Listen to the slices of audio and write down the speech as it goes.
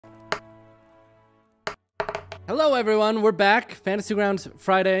Hello, everyone. We're back. Fantasy Grounds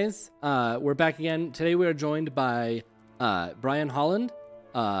Fridays. We're back again. Today we are joined by Brian Holland,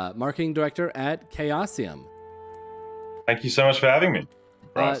 marketing director at Chaosium. Thank you so much for having me,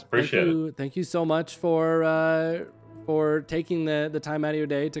 Bryce. Appreciate it. Thank you so much for taking the time out of your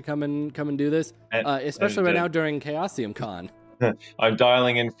day to come and do this, especially right now during Chaosium Con. I'm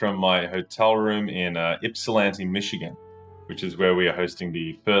dialing in from my hotel room in Ypsilanti, Michigan, which is where we are hosting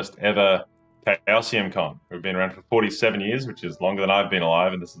the first ever Chaosium Con. We've been around for 47 years, which is longer than I've been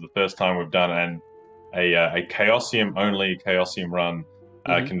alive, and this is the first time we've done a Chaosium only, Chaosium run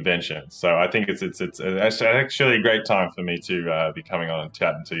convention. So I think it's actually a great time for me to be coming on and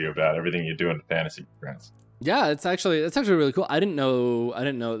chatting to you about everything you do in the fantasy grounds. Yeah, it's actually really cool. I didn't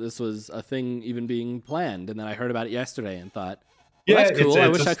know this was a thing even being planned, and then I heard about it yesterday and thought, well, yeah, that's cool. I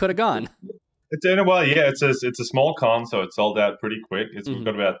wish I could have gone. It's a small con, so it sold out pretty quick. We've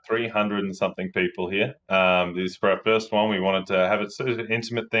got about 300 and something people here. This is for our first one. We wanted to have it sort of an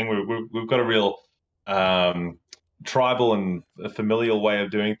intimate thing. We've got a real tribal and a familial way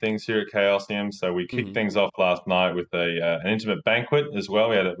of doing things here at Chaosium. So we kicked things off last night with an intimate banquet as well.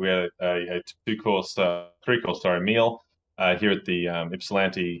 We had a three-course meal here at the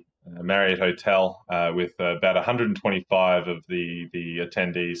Ypsilanti Marriott Hotel with about 125 of the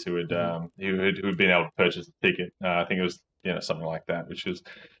attendees who had been able to purchase a ticket. I think it was something like that,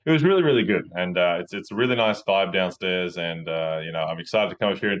 it was really, really good, and it's a really nice vibe downstairs. And I'm excited to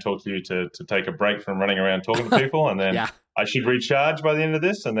come up here and talk to you to take a break from running around talking to people, and then I should recharge by the end of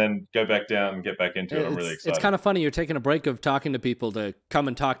this, and then go back down and get back into it. I'm really excited. It's kind of funny you're taking a break of talking to people to come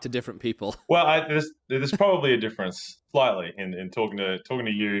and talk to different people. Well, there's probably a difference slightly in talking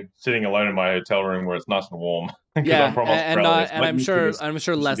to you sitting alone in my hotel room where it's nice and warm. Yeah, and I'm sure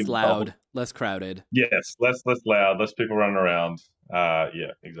less loud, less crowded. Yes, less loud, less people running around.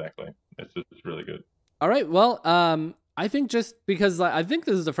 Yeah, exactly. It's really good. All right, well, I think just because I think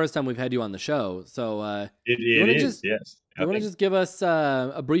this is the first time we've had you on the show, so it is. Yes. You want to just give us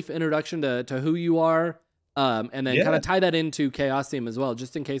a brief introduction to who you are, and then kind of tie that into Chaosium as well,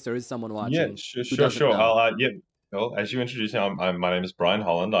 just in case there is someone watching. Yeah, sure. Well, as you introduced me, my name is Brian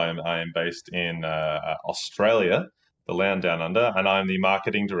Holland. I am based in Australia, the land down under, and I'm the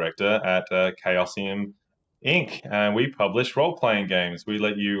marketing director at Chaosium Inc. And we publish role-playing games. We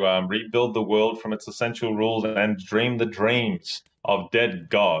let you rebuild the world from its essential rules and dream the dreams of dead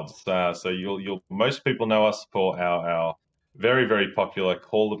gods. So most people know us for our very, very popular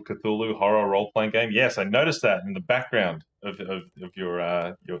Call of Cthulhu horror role-playing game. Yes, I noticed that in the background of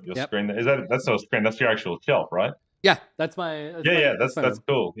your screen. That's not a screen? That's your actual shelf, right? Yeah, that's my. That's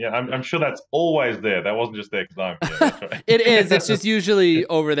cool. Yeah, I'm sure that's always there. That wasn't just there because I'm here. That's right. It is. It's just usually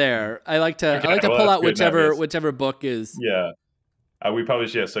over there. I like to pull out whichever book is. Yeah. We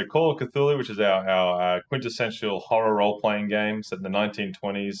publish, so Call of Cthulhu, which is our quintessential horror role-playing game set in the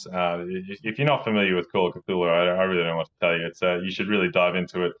 1920s. If you're not familiar with Call of Cthulhu, I really don't know what to tell you. You should really dive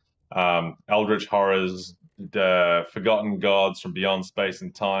into it. Eldritch horrors, forgotten gods from beyond space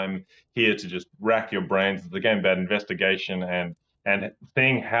and time, here to just rack your brains. It's a game about investigation and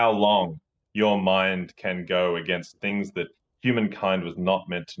seeing how long your mind can go against things that humankind was not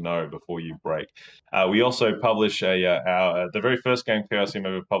meant to know before you break. We also publish the very first game Chaosium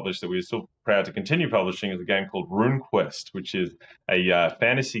ever published that we're still proud to continue publishing is a game called RuneQuest, which is a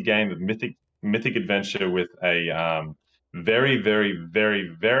fantasy game of mythic adventure with a very, very, very,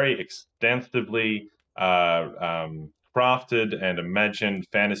 very extensively crafted and imagined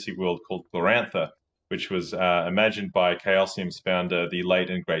fantasy world called Glorantha, which was imagined by Chaosium's founder, the late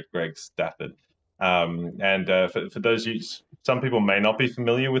and great Greg Stafford. For those of you, some people may not be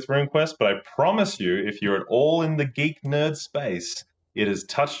familiar with RuneQuest, but I promise you, if you're at all in the geek nerd space, it has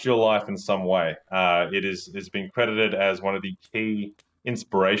touched your life in some way. It's been credited as one of the key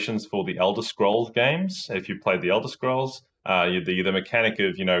inspirations for the Elder Scrolls games. If you played the Elder Scrolls, the mechanic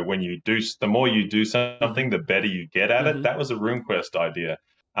of the more you do something, the better you get at it. That was a RuneQuest idea.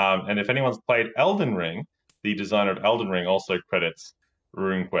 And if anyone's played Elden Ring, the designer of Elden Ring also credits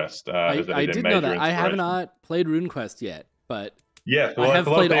RuneQuest. I did know that. I have not played RuneQuest yet, but yeah, I have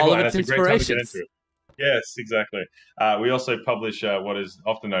played all of its inspirations. Yes, exactly. We also publish what is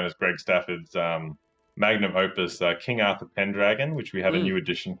often known as Greg Stafford's magnum opus, King Arthur Pendragon, which we have a new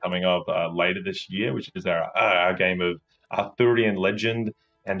edition coming up later this year, which is our game of Arthurian legend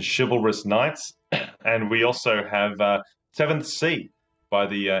and chivalrous knights. And we also have Seventh Sea by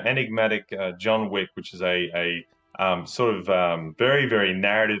the enigmatic John Wick, which is a very, very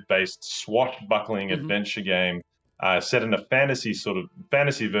narrative-based swashbuckling adventure game set in a fantasy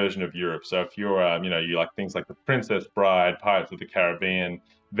version of Europe. So if you're, you like things like The Princess Bride, Pirates of the Caribbean,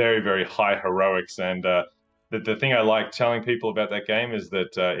 very, very high heroics, and the thing I like telling people about that game is that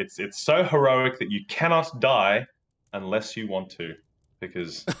it's so heroic that you cannot die unless you want to,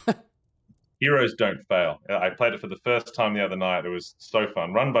 because heroes don't fail. I played it for the first time the other night. It was so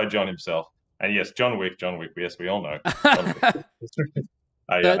fun. Run by John himself. And yes, John Wick, John Wick. Yes, we all know. John Wick.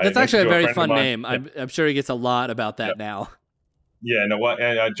 I That's actually mentioned a to very friend of fun mine. name. I'm sure he gets a lot about that now. Yeah, no, what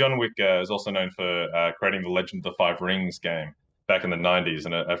John Wick is also known for creating the Legend of the Five Rings game back in the 90s.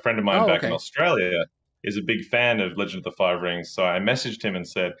 And a friend of mine Oh, back in okay. Australia is a big fan of Legend of the Five Rings. So I messaged him and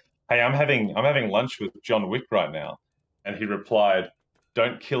said, "Hey, I'm having lunch with John Wick right now." And he replied,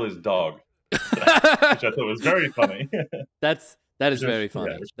 "Don't kill his dog," which I thought was very funny. That is very Yeah,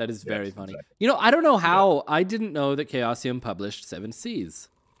 funny. That is very yes, funny. exactly. You know, I don't know Yeah. how. I didn't know that Chaosium published Seven Seas.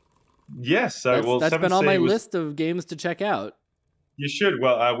 Yes, so well, That's Seven been on my Sea was. list of games to check out. You should.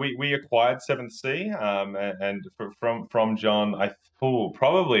 Well, we acquired Seventh Sea, and from John,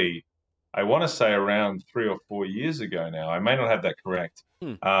 probably I want to say around 3 or 4 years ago now. I may not have that correct,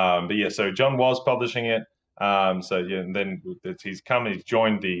 Hmm. but yeah. So John was publishing it. So yeah, and then he's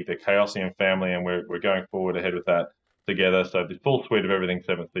joined the Chaosium family, and we're going forward ahead with that together. So the full suite of everything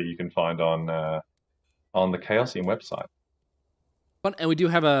Seventh Sea you can find on the Chaosium website. Fun. And we do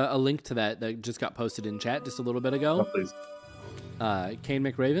have a link to that just got posted in chat just a little bit Oh, ago. please. Kane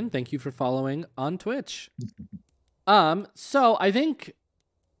McRaven, thank you for following on Twitch. So I think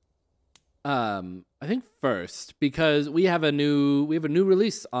first, because we have a new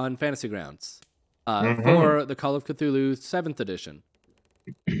release on Fantasy Grounds for the Call of Cthulhu 7th edition.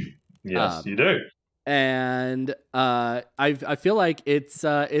 Yes, you do. And I feel like it's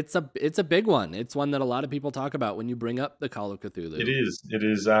a big one. It's one that a lot of people talk about when you bring up the Call of Cthulhu. It is. It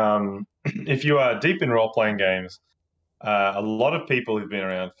is. If you are deep in role-playing games, a lot of people who've been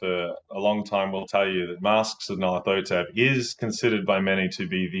around for a long time will tell you that Masks of Nyarlathotep is considered by many to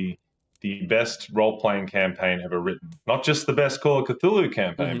be the best role-playing campaign ever written. Not just the best Call of Cthulhu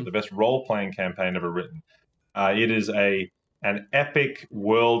campaign, but the best role-playing campaign ever written. It is an epic,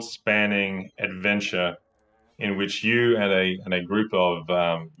 world-spanning adventure in which you and a group of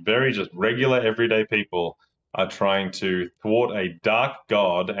very just regular, everyday people are trying to thwart a dark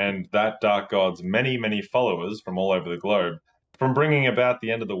god and that dark god's many, many followers from all over the globe from bringing about the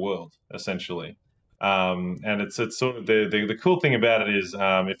end of the world, essentially. And it's sort of the cool thing about it is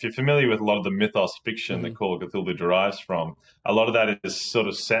if you're familiar with a lot of the mythos fiction that Call of Cthulhu derives from, a lot of that is sort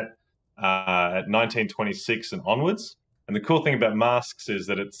of set at 1926 and onwards. And the cool thing about Masks is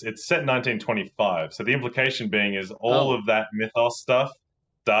that it's set in 1925. So the implication being is all of that mythos stuff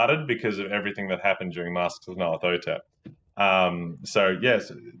started because of everything that happened during Masks of Nyarlathotep. So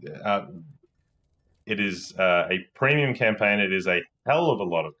yes, it is a premium campaign. It is a hell of a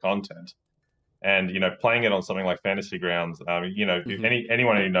lot of content, and playing it on something like Fantasy Grounds,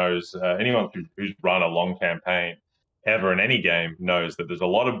 anyone who knows, anyone who's run a long campaign ever in any game knows that there's a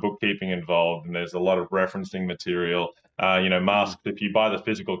lot of bookkeeping involved, and there's a lot of referencing material. Masks. If you buy the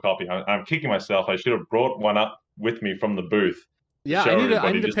physical copy, I'm kicking myself. I should have brought one up with me from the booth. Yeah,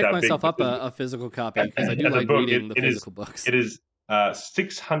 I need to pick myself up a physical copy because I do like reading the physical books. It is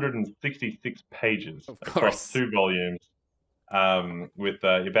 666 pages across 2 volumes, with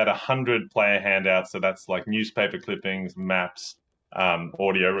about 100 player handouts. So that's like newspaper clippings, maps,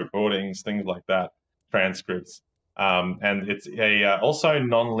 audio recordings, things like that, transcripts. And it's also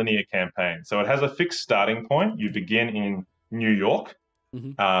non-linear campaign. So it has a fixed starting point. You begin in New York,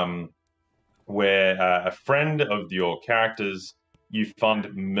 where a friend of your characters you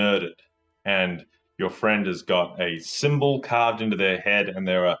find murdered, and your friend has got a symbol carved into their head, and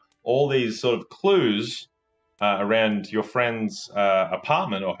there are all these sort of clues around your friend's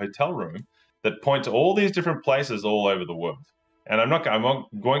apartment or hotel room that point to all these different places all over the world. And I'm not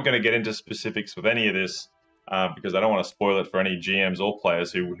going to get into specifics with any of this because I don't want to spoil it for any GMs or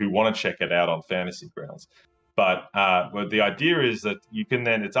players who want to check it out on Fantasy Grounds. But the idea is that you can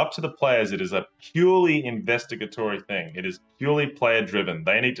then, it's up to the players. It is a purely investigatory thing. It is purely player driven.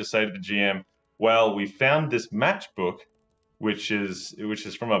 They need to say to the GM, well, we found this matchbook, which is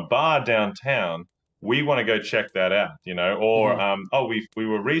from a bar downtown. We want to go check that out, or, we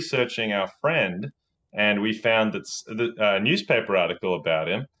were researching our friend and we found a newspaper article about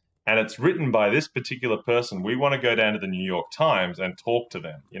him, and it's written by this particular person. We want to go down to the New York Times and talk to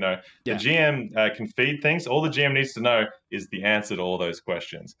them. The GM can feed things. All the GM needs to know is the answer to all those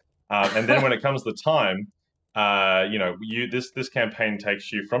questions. And then when it comes to time, this campaign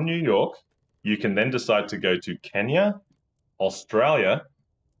takes you from New York. You can then decide to go to Kenya, Australia,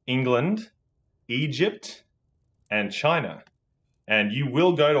 England, Egypt, and China. And you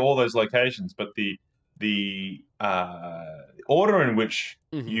will go to all those locations, but order in which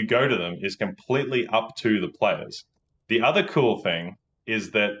you go to them is completely up to the players. The other cool thing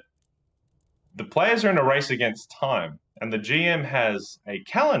is that the players are in a race against time, and the GM has a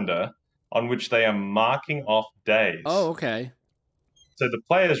calendar on which they are marking off days. Oh, okay. So the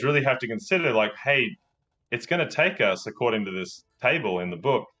players really have to consider, like, hey, it's going to take us, according to this table in the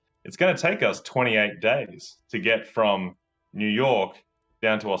book, it's going to take us 28 days to get from New York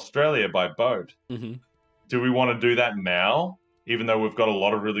down to Australia by boat. Do we want to do that now, even though we've got a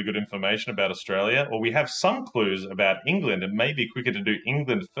lot of really good information about Australia? Or we have some clues about England. It may be quicker to do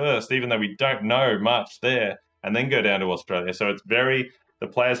England first, even though we don't know much there, and then go down to Australia. So it's the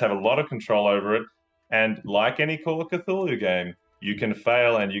players have a lot of control over it. And like any Call of Cthulhu game, you can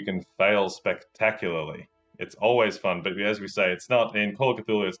fail, and you can fail spectacularly. It's always fun. But as we say, it's not in Call of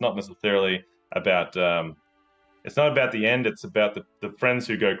Cthulhu, it's not necessarily about it's not about the end, it's about the friends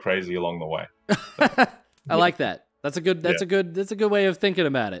who go crazy along the way. I like that. That's a good way of thinking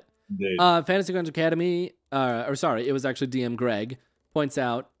about it. Fantasy Grounds Academy, it was actually DM Greg, points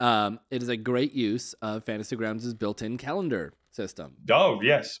out it is a great use of Fantasy Grounds' built-in calendar system. Oh,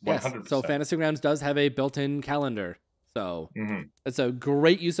 yes, 100%. Yes. So Fantasy Grounds does have a built-in calendar. So it's a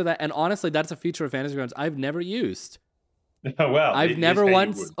great use of that. And honestly, that's a feature of Fantasy Grounds I've never used. Well, I've never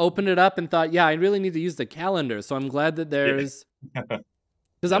once opened it up and thought, yeah, I really need to use the calendar. So I'm glad that there's...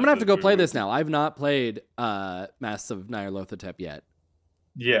 Because I'm going to have to go play this now. I've not played Masks of Nyarlathotep yet.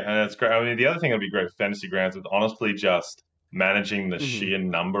 Yeah, and that's great. I mean, the other thing that would be great for Fantasy Grounds is honestly just managing the sheer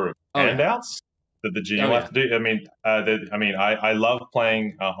number of handouts that the GM has to do. I love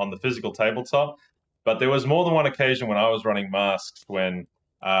playing on the physical tabletop, but there was more than one occasion when I was running Masks when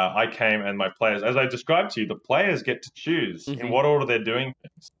I came and my players, as I described to you, the players get to choose in what order they're doing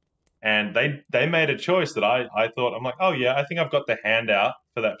things. And they made a choice that I thought, I'm like, oh yeah, I think I've got the handout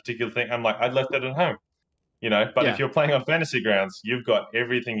for that particular thing. I'm like, I'd left it at home, But if you're playing on Fantasy Grounds, you've got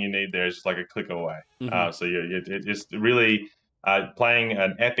everything you need there. It's just like a click away. So it's really playing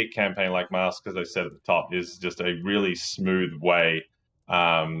an epic campaign like Mask, as I said at the top, is just a really smooth way.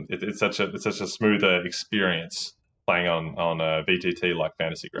 It's such a smoother experience playing on a VTT like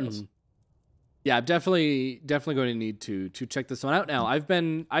Fantasy Grounds. Yeah, I'm definitely going to need to check this one out now.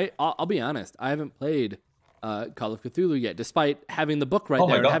 I'll be honest, I haven't played Call of Cthulhu yet, despite having the book right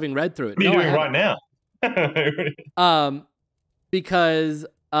there and having read through it. What are you doing right now? Because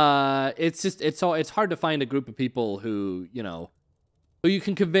it's hard to find a group of people who you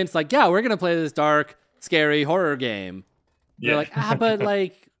can convince, like, yeah, we're gonna play this dark, scary horror game. They're like, but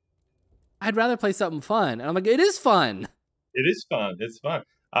like, I'd rather play something fun. And I'm like, it is fun. It is fun. It's fun.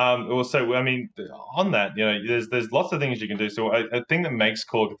 Also, I mean, on that, there's lots of things you can do. So a thing that makes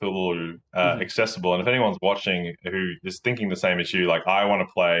Call of Cthulhu accessible, and if anyone's watching who is thinking the same as you, like, I want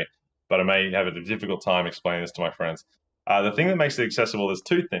to play, but I may have a difficult time explaining this to my friends. The thing that makes it accessible is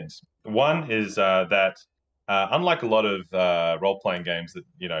two things. One is that unlike a lot of role-playing games that,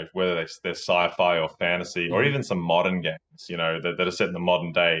 whether they're sci-fi or fantasy or even some modern games, that are set in the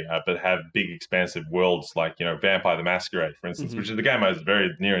modern day, but have big expansive worlds like, Vampire the Masquerade, for instance, which is the game that's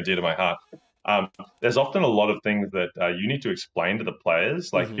very near and dear to my heart. There's often a lot of things that you need to explain to the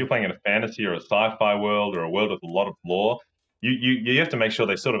players. Like if you're playing in a fantasy or a sci-fi world or a world with a lot of lore, you have to make sure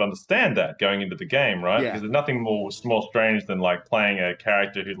they sort of understand that going into the game, right? Because there's nothing more strange than like playing a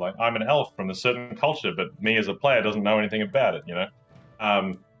character who's like, I'm an elf from a certain culture, but me as a player doesn't know anything about it,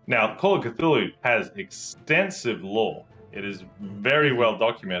 Now, Call of Cthulhu has extensive lore. It is very well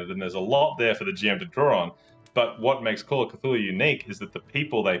documented, and there's a lot there for the GM to draw on. But what makes Call of Cthulhu unique is that the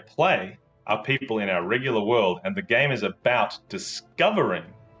people they play are people in our regular world, and the game is about discovering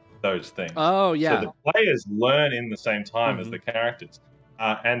those things. Oh, yeah. So the players learn in the same time as the characters.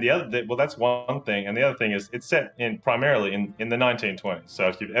 And that's one thing. And the other thing is it's set primarily in the 1920s. So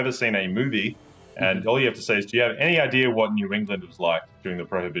if you've ever seen a movie, and all you have to say is, do you have any idea what New England was like during the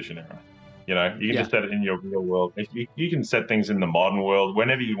Prohibition era? You can just set it in your real world. You can set things in the modern world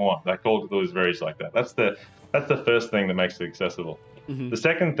whenever you want. That Call of Cthulhu is very like that. That's the first thing that makes it accessible. The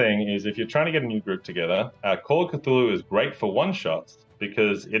second thing is, if you're trying to get a new group together, Call of Cthulhu is great for one-shots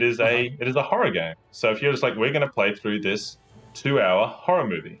because it is a horror game. So if you're just like, we're going to play through this 2-hour horror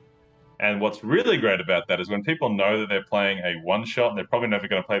movie. And what's really great about that is when people know that they're playing a one-shot and they're probably never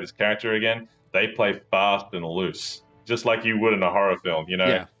going to play this character again, they play fast and loose, just like you would in a horror film,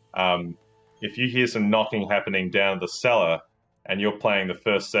 If you hear some knocking happening down the cellar and you're playing the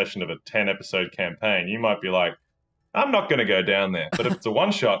first session of a 10-episode campaign, you might be like, I'm not going to go down there. But if it's a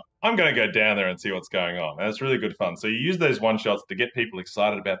one-shot, I'm going to go down there and see what's going on. And it's really good fun. So you use those one-shots to get people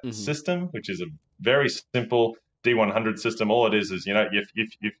excited about the system, which is a very simple D100 system. All it is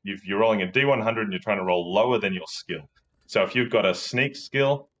if you're rolling a D100 and you're trying to roll lower than your skill. So if you've got a sneak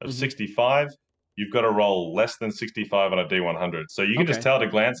skill of 65, you've got to roll less than 65 on a D100. So you can just tell at a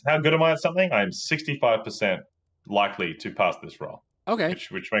glance, how good am I at something? I'm 65% likely to pass this roll. Okay. Which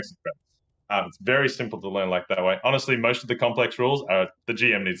makes it great. It's very simple to learn like that way. Honestly, most of the complex rules, the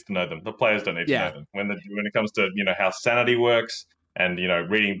GM needs to know them. The players don't need to know them. When it comes to how sanity works and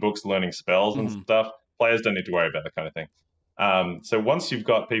reading books, learning spells and stuff, players don't need to worry about that kind of thing. So once you've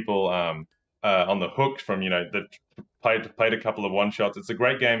got people on the hook from that played a couple of one shots, it's a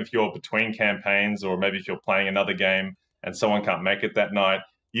great game if you're between campaigns, or maybe if you're playing another game and someone can't make it that night.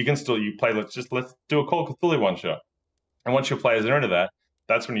 You can still play. Let's do a Call of Cthulhu one shot. And once your players are into that,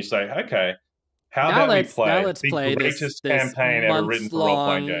 that's when you say, okay, how about we play the greatest campaign ever written for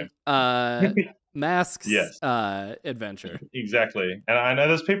role-playing games? Masks adventure. Exactly. And I know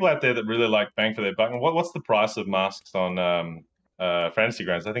there's people out there that really like bang for their buck. What's the price of masks on Fantasy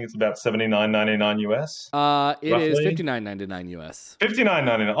Grounds? I think it's about $79.99 US. It is $59.99 US.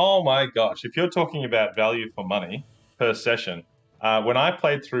 $59.99. Oh my gosh. If you're talking about value for money per session, when I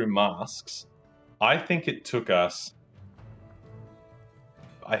played through masks, I think it took us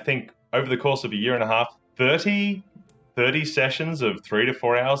over the course of a year and a half, 30 sessions of 3 to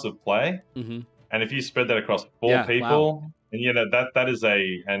 4 hours of play. And if you spread that across 4 people, and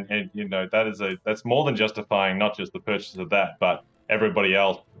that's more than justifying not just the purchase of that, but everybody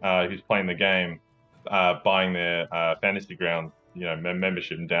else who's playing the game buying their Fantasy Grounds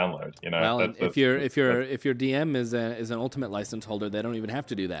membership and download. If your DM is an Ultimate license holder, they don't even have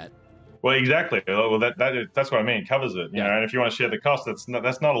to do that. Well, exactly. Well, that's what I mean. It covers it, And if you want to share the cost, that's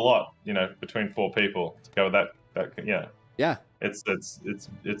not a lot, between 4 people to cover that. Yeah. It's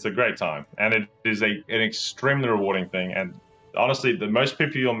a great time, and it is an extremely rewarding thing. And honestly, the most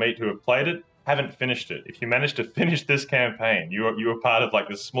people you'll meet who have played it haven't finished it. If you manage to finish this campaign, you are part of like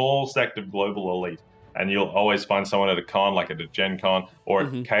this small sect of global elite, and you'll always find someone at a con, like at a Gen Con or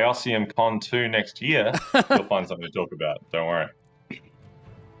at Chaosium Con 2 next year. You'll find something to talk about. Don't worry.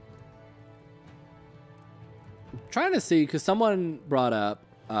 Trying to see, because someone brought up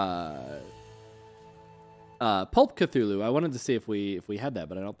Pulp Cthulhu. I wanted to see if we had that,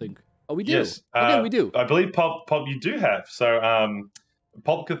 but I don't think. Oh, we do. Yes, okay, we do. I believe Pulp you do have. So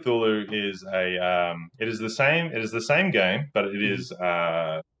Pulp Cthulhu is it is the same game, but it is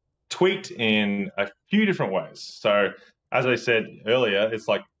tweaked in a few different ways. So as I said earlier, it's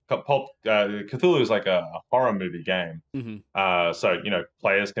like Cthulhu is like a horror movie game. So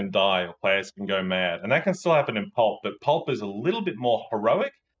players can die or players can go mad, and that can still happen in Pulp. But Pulp is a little bit more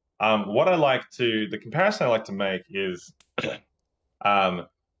heroic. The comparison I like to make is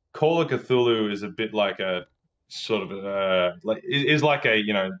Call of Cthulhu is a bit like a sort of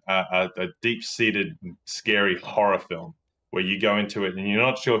a deep-seated scary horror film where you go into it and you're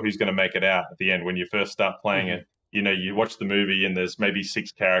not sure who's going to make it out at the end when you first start playing it. You watch the movie and there's maybe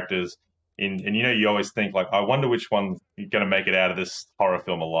 6 characters and you always think like, I wonder which one's going to make it out of this horror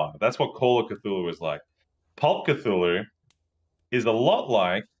film alive. That's what Call of Cthulhu is like. Pulp Cthulhu is a lot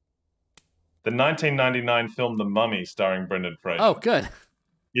like the 1999 film The Mummy starring Brendan Fraser. Oh, good.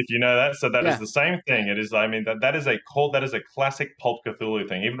 If you know that, so that is the same thing. It is. That is a classic Pulp Cthulhu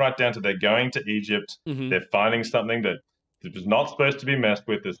thing. Even right down to they're going to Egypt, they're finding something that was not supposed to be messed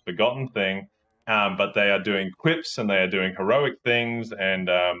with, this forgotten thing, but they are doing quips and they are doing heroic things, and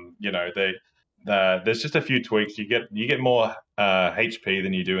there's just a few tweaks. You get more HP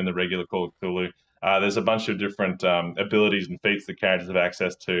than you do in the regular Call of Cthulhu. There's a bunch of different abilities and feats the characters have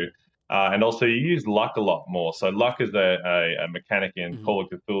access to. And also you use luck a lot more. So luck is a mechanic in Call of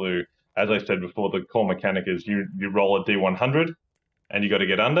Cthulhu. As I said before, the core mechanic is you roll a D100 and you got to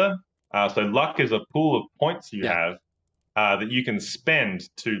get under. So luck is a pool of points you have that you can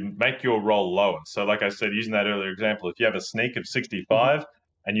spend to make your roll lower. So like I said, using that earlier example, if you have a sneak of 65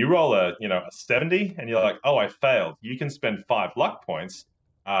 and you roll a 70 and you're like, oh, I failed, you can spend 5 luck points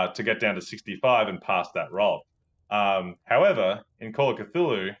to get down to 65 and pass that roll. However, in Call of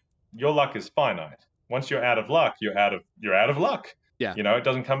Cthulhu, your luck is finite. Once you're out of luck, you're out of luck. Yeah. It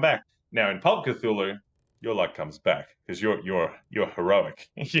doesn't come back. Now in Pulp Cthulhu, your luck comes back because you're heroic.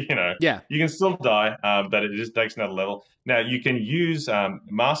 Yeah. You can still die, but it just takes another level. Now you can use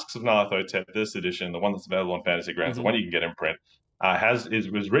Masks of Nyarlathotep, this edition, the one that's available on Fantasy Grounds, the one you can get in print,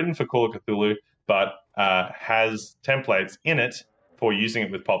 was written for Call of Cthulhu, but has templates in it for using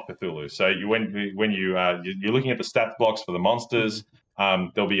it with Pulp Cthulhu. So when you're looking at the stat blocks for the monsters.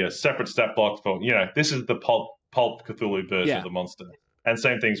 There'll be a separate stat block for, this is the Pulp Cthulhu version of the monster. And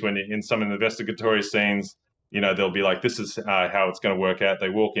same things when in some investigatory scenes, they'll be like, this is how it's going to work out. They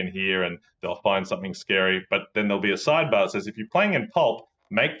walk in here and they'll find something scary. But then there'll be a sidebar that says, if you're playing in Pulp,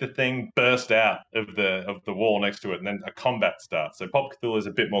 make the thing burst out of the wall next to it, and then a combat starts. So Pop Cthulhu is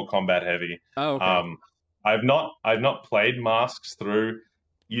a bit more combat heavy. Oh, okay. I've not played Masks through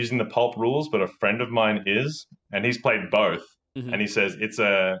using the pulp rules, but a friend of mine is, and he's played both, Mm-hmm. and he says it's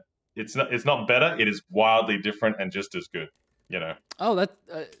not better. It is wildly different and just as good. You know. Oh, that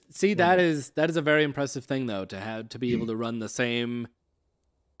see, that is a very impressive thing though, to be able to run the same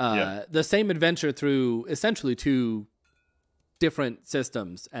adventure through essentially two different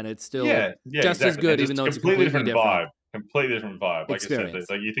systems, and it's still just as good, even though it's a completely different vibe. Completely different vibe. Like experience. I said,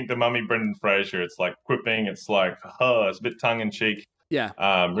 like you think the Mummy, Brendan Fraser, it's like quipping, it's like, it's a bit tongue in cheek. Yeah.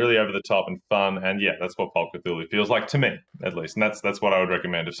 Really over the top and fun, and yeah, that's what Pulp Cthulhu feels like to me, at least, and that's what I would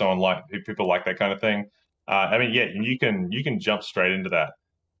recommend if people like that kind of thing. I mean, yeah, you can jump straight into that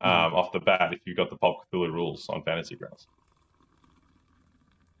off the bat if you've got the Pulp Cthulhu rules on Fantasy Grounds.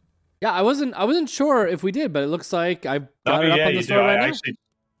 Yeah, I wasn't sure if we did, but it looks like I've got it up on the store right now. Actually,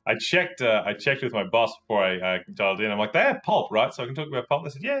 I checked with my boss before I dialed in. I'm like, they have Pulp, right? So I can talk about Pulp.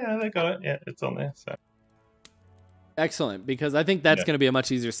 They said, yeah, they got it. Yeah, it's on there. So excellent, because I think that's going to be a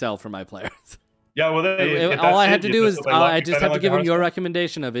much easier sell for my players. Yeah, well, all I have to do is I just have to give them your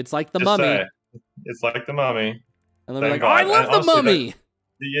recommendation of it's like the Mummy. It's like the Mummy. And they'll be like, I love the Mummy!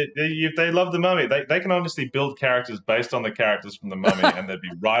 If they love the Mummy, they can honestly build characters based on the characters from the Mummy, and they'd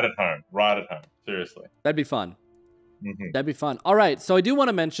be right at home. Right at home. Seriously. That'd be fun. Mm-hmm. That'd be fun. All right, so I do want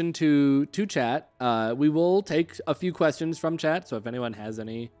to mention to chat, we will take a few questions from chat, so if anyone has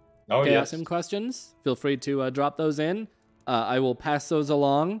any Chaosium questions, feel free to drop those in. I will pass those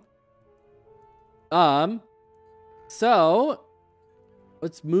along. So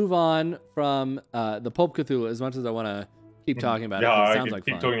let's move on from the Pulp Cthulhu, as much as I want to keep talking about it. It sounds like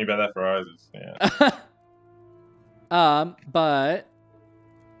fun. Keep talking about that for hours. Yeah. But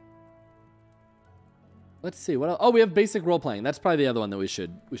let's see what else. Oh, we have basic role playing. That's probably the other one that we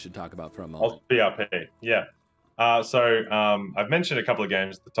should talk about for a moment. BRP, yeah. So I've mentioned a couple of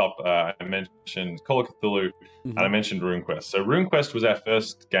games at the top. I mentioned Call of Cthulhu, and I mentioned RuneQuest. So RuneQuest was our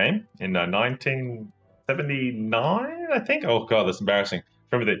first game in 1979, I think. Oh god, that's embarrassing.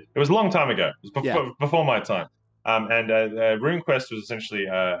 Remember that it was a long time ago. It was before my time. And RuneQuest was essentially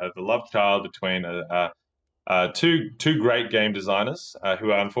the love child between two great game designers who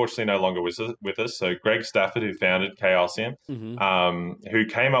are unfortunately no longer with us. So Greg Stafford, who founded Chaosium, who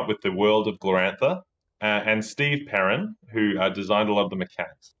came up with the world of Glorantha, and Steve Perrin, who designed a lot of the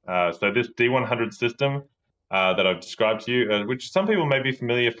mechanics. So this D100 system that I've described to you, which some people may be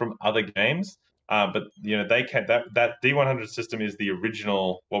familiar from other games, but that D100 system is the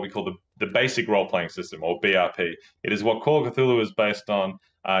original, what we call the basic role-playing system, or BRP. It is what Call of Cthulhu is based on.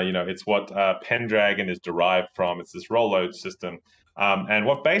 It's what Pendragon is derived from. It's this roll-load system. And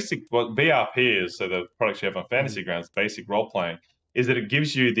what BRP is, so the products you have on Fantasy Grounds, basic role-playing, is that it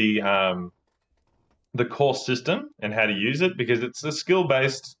gives you the core system and how to use it, because it's a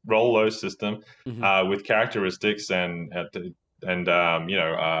skill-based roll-load system with characteristics and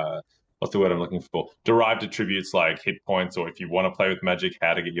what's the word I'm looking for? Derived attributes like hit points, or if you want to play with magic,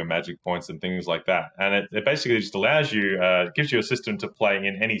 how to get your magic points and things like that. And it basically just allows you, gives you a system to play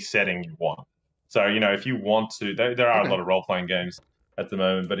in any setting you want. So, if you want to, there are a lot of role-playing games at the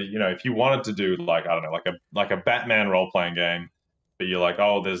moment, but if you wanted to do like a Batman role-playing game, but you're like,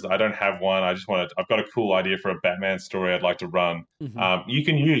 I don't have one. I've got a cool idea for a Batman story I'd like to run. You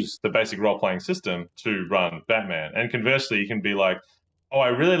can use the basic role-playing system to run Batman. And conversely, you can be like, I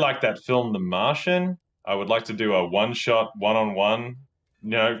really like that film, The Martian. I would like to do a one-shot, one-on-one,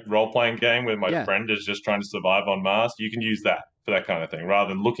 role-playing game where my friend is just trying to survive on Mars. You can use that for that kind of thing,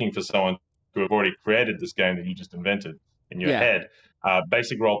 rather than looking for someone who have already created this game that you just invented in your head.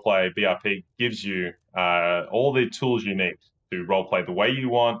 Basic role-play, BRP, gives you all the tools you need to role-play the way you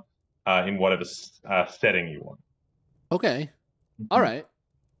want, in whatever setting you want. Okay. All right.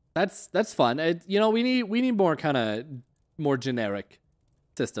 That's fun. We need more kind of more generic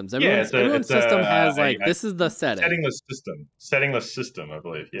systems. Everyone's system has this is the setting. Settingless system, I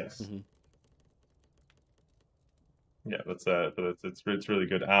believe. Yes. Yeah, it's really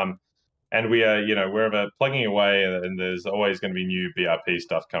good. And we are, we're plugging away, and there's always going to be new BRP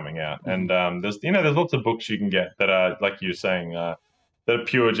stuff coming out. And there's lots of books you can get that are, like you were saying, that are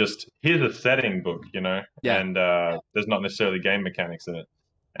pure just here's a setting book, and there's not necessarily game mechanics in it.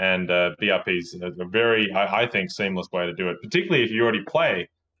 And BRP is a very, I think, seamless way to do it, particularly if you already play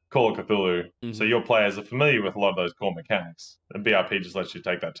Call of Cthulhu, so your players are familiar with a lot of those core mechanics. And BRP just lets you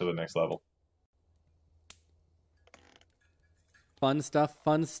take that to the next level. Fun stuff.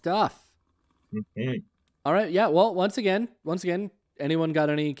 All right, yeah. Well, once again, anyone got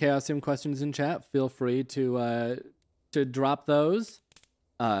any Chaosium questions in chat? Feel free to drop those.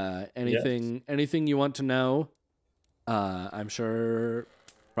 Yes. Anything you want to know? I'm sure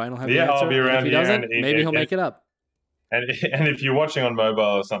Brian will have the Yeah, I'll answer. be And if around he here, doesn't, maybe he'll make it up. and if you're watching on mobile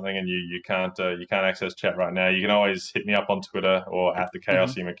or something and you can't access chat right now, you can always hit me up on Twitter or at the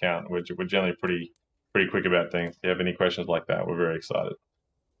Chaosium account, which we're generally pretty quick about things. If you have any questions like that, we're very excited.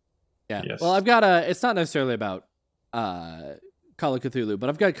 Yeah. Yes. Well, I've got it's not necessarily about Call of Cthulhu, but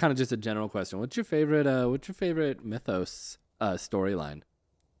I've got kind of just a general question. What's your favorite mythos storyline?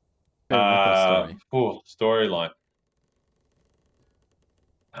 Favorite mythos story? Storyline.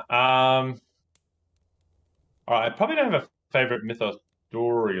 All right, I probably don't have a favorite mythos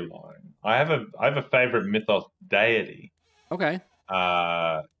storyline. I have a favorite mythos deity. Okay.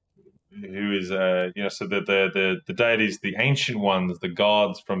 Who is so the deities, the ancient ones, the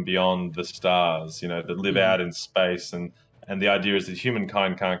gods from beyond the stars, that live out in space, and the idea is that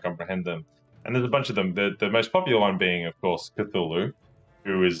humankind can't comprehend them. And there's a bunch of them. The most popular one being, of course, Cthulhu,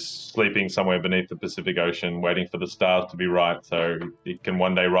 who is sleeping somewhere beneath the Pacific Ocean, waiting for the stars to be right so it can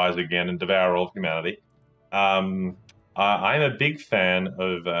one day rise again and devour all of humanity. I'm a big fan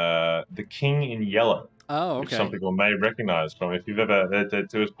of the King in Yellow. Oh, okay. Which some people may recognize from. If you've ever,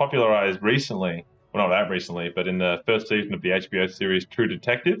 it was popularized recently, well, not that recently, but in the first season of the HBO series True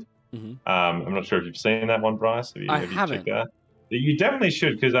Detective. I'm not sure if you've seen that one, Bryce. I haven't. Checked that? You definitely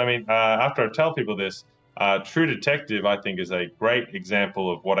should, because I mean, after I tell people this, True Detective, I think, is a great example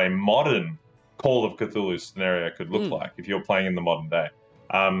of what a modern Call of Cthulhu scenario could look like if you're playing in the modern day.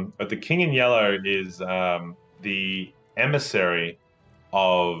 But the King in Yellow is the emissary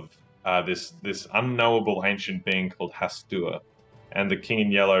of this unknowable ancient being called Hastur, and the King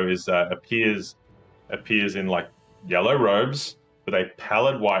in Yellow is appears in like yellow robes with a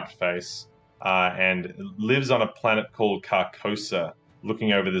pallid white face, and lives on a planet called Carcosa,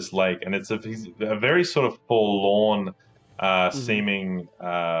 looking over this lake. And he's a very sort of forlorn seeming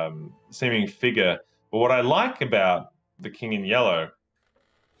figure. But what I like about the King in Yellow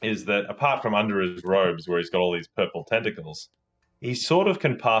is that apart from under his robes, where he's got all these purple tentacles, he sort of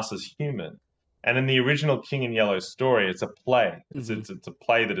can pass as human. And in the original King in Yellow story, it's a play. It's a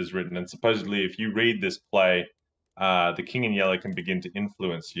play that is written. And supposedly, if you read this play, the King in Yellow can begin to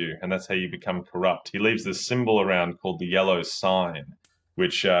influence you. And that's how you become corrupt. He leaves this symbol around called the yellow sign,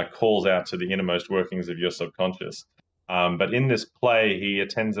 which calls out to the innermost workings of your subconscious. But in this play, he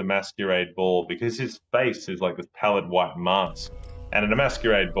attends a masquerade ball because his face is like this pallid white mask. And at a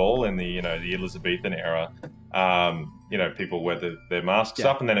masquerade ball in the the Elizabethan era, people wear their masks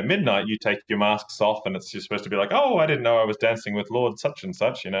up, and then at midnight you take your masks off, and it's just supposed to be like, oh, I didn't know I was dancing with Lord such and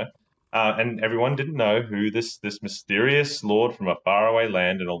such, and everyone didn't know who this mysterious lord from a faraway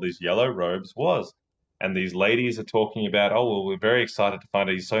land in all these yellow robes was. And these ladies are talking about, oh, well, we're very excited to find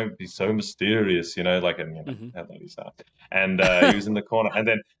out he's so mysterious, like, and how ladies are. And he was in the corner, and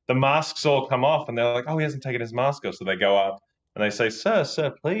then the masks all come off, and they're like, oh, he hasn't taken his mask off, so they go up. And they say, sir,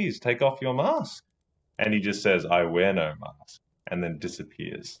 please take off your mask. And he just says, I wear no mask, and then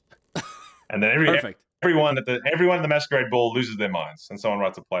disappears. And then everyone at the masquerade ball loses their minds, and someone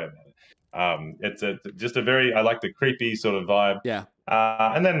writes a play about it. It's just a very, I like the creepy sort of vibe. Yeah.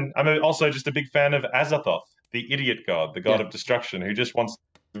 And then I'm also just a big fan of Azathoth, the idiot god, the god of destruction, who just wants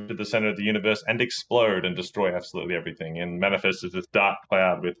to the center of the universe and explode and destroy absolutely everything, and manifests as this dark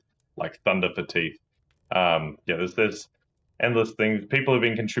cloud with like thunder for teeth. There's endless things. People have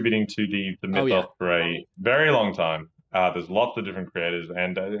been contributing to the mythos for a very long time. There's lots of different creators,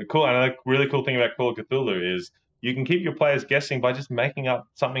 and a really cool thing about Call of Cthulhu is you can keep your players guessing by just making up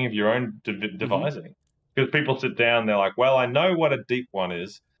something of your own devising. Because people sit down, they're like, well, I know what a deep one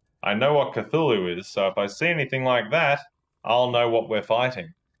is. I know what Cthulhu is. So if I see anything like that, I'll know what we're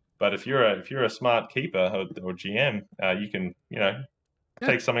fighting. But if you're a smart keeper or GM, you can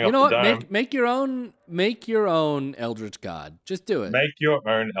take something off the dome. Make your own Eldritch God. Just do it. Make your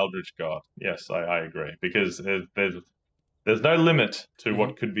own Eldritch God. Yes, I agree, because there's no limit to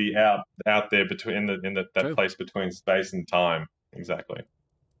what could be out there between that place between space and time. Exactly.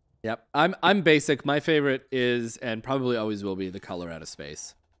 Yep. I'm basic. My favorite is, and probably always will be, the Color Out of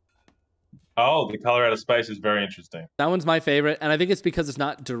Space. Oh, the Color Out of Space is very interesting. That one's my favorite, and I think it's because it's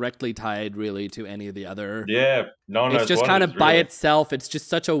not directly tied really to any of the other. Yeah, no one knows. It's just kind of by itself. It's just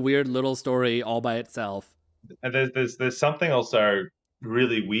such a weird little story all by itself. And there's something also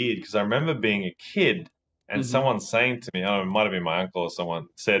really weird, because I remember being a kid and someone saying to me, it might have been my uncle or someone,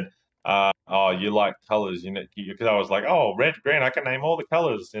 said, oh, you like colors, because I was like, oh, red, green, I can name all the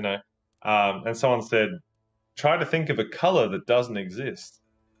colors, and someone said, try to think of a color that doesn't exist.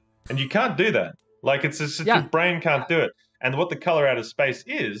 And you can't do that. Like, it's just your brain can't do it. And what the Color Out of Space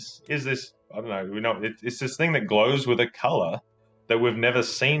is this, I don't know, it's this thing that glows with a color that we've never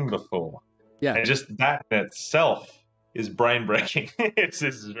seen before. Yeah. And just that in itself is brain breaking. This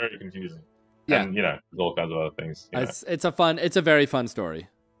is very confusing. Yeah. And, there's all kinds of other things. It's a very fun story.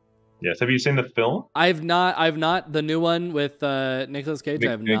 Yes. Have you seen the film? I've not the new one with Nicolas Cage.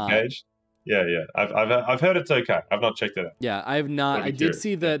 I have Nick not. Cage? Yeah. I've heard it's okay. I've not checked it out. Yeah, I have not. I did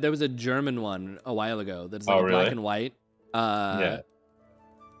see Yeah. there was a German one a while ago that's like really? black and white. Yeah.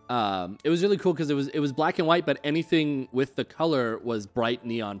 It was really cool because it was black and white, but anything with the color was bright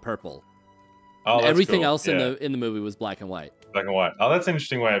neon purple. Oh, that's everything cool. else in the movie was black and white. Black and white. Oh, that's an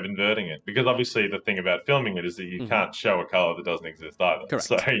interesting way of inverting it, because obviously the thing about filming it is that you can't show a color that doesn't exist either. Correct.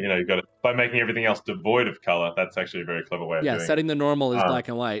 So you've got to, by making everything else devoid of color. That's actually a very clever way of doing it. Yeah, setting the normal is black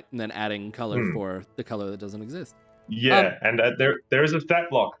and white, and then adding color for the color that doesn't exist. Yeah, and there is a stat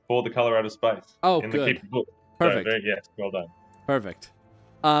block for the color out of space. Oh, in good. The Keep book. Perfect. So, yes, well done. Perfect.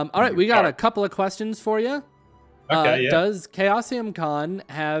 All right, we got a couple of questions for you. Okay, yeah. Does Chaosium Con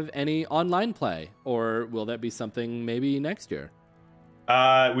have any online play, or will that be something maybe next year?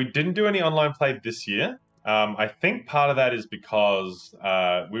 We didn't do any online play this year. I think part of that is because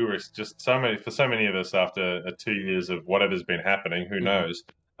we were just for so many of us after 2 years of whatever's been happening, who knows.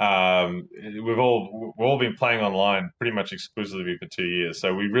 We've all been playing online pretty much exclusively for 2 years.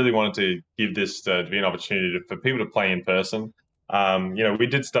 So we really wanted to give this to be an opportunity for people to play in person. We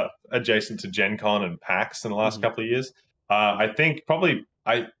did stuff adjacent to Gen Con and PAX in the last couple of years. I think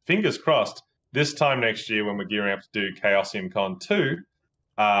fingers crossed, this time next year when we're gearing up to do Chaosium Con 2,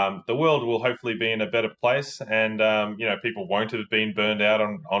 the world will hopefully be in a better place, and people won't have been burned out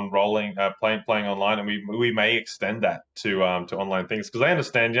on playing online, and we may extend that to online things, because I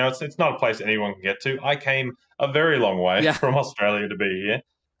understand it's not a place anyone can get to. I came a very long way from Australia to be here,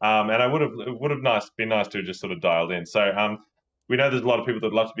 and it would have been nice to have just sort of dialed in. So we know there's a lot of people that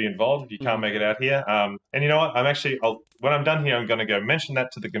would love to be involved if you can't make it out here. And you know what? When I'm done here, I'm going to go mention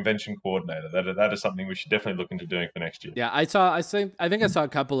that to the convention coordinator. That is something we should definitely look into doing for next year. Yeah, I think I saw a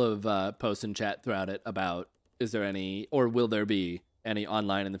couple of posts and chat throughout it about is there any, or will there be any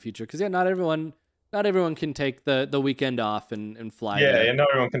online in the future? Because not everyone can take the weekend off and fly. Yeah, not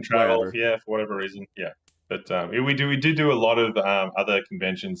everyone can travel. Wherever. Yeah, for whatever reason. Yeah, but we do a lot of other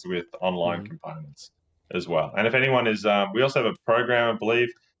conventions with online components as well. And if anyone is, we also have a program, I believe,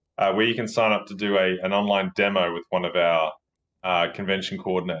 where you can sign up to do an online demo with one of our convention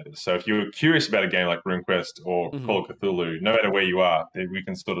coordinators. So if you're curious about a game like RuneQuest or Call of Cthulhu, no matter where you are, we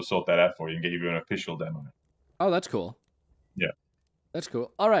can sort of sort that out for you and get you an official demo. Oh, that's cool. Yeah. That's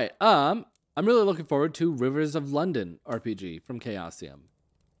cool. All right. I'm really looking forward to Rivers of London RPG from Chaosium.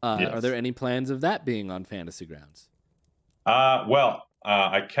 Yes. Are there any plans of that being on Fantasy Grounds?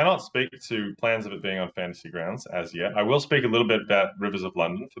 I cannot speak to plans of it being on Fantasy Grounds as yet. I will speak a little bit about Rivers of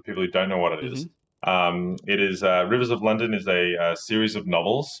London for people who don't know what it is. It is Rivers of London is a series of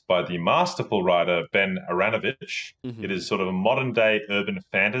novels by the masterful writer Ben Aranovich. It is sort of a modern day urban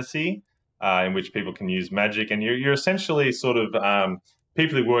fantasy in which people can use magic, and you're essentially sort of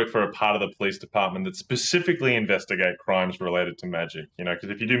people who work for a part of the police department that specifically investigate crimes related to magic. Because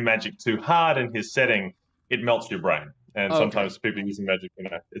if you do magic too hard in his setting, it melts your brain. And sometimes people using magic,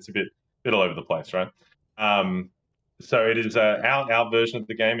 it's a bit all over the place, right? So it is our version of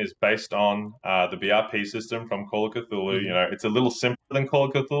the game is based on the BRP system from Call of Cthulhu. It's a little simpler than Call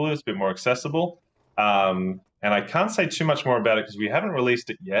of Cthulhu. It's a bit more accessible. And I can't say too much more about it because we haven't released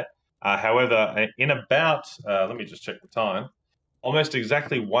it yet. However, in about, let me just check the time, almost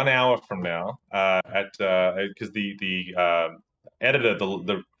exactly 1 hour from now, because the editor,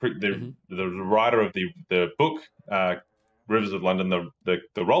 the writer of the book, Rivers of London, the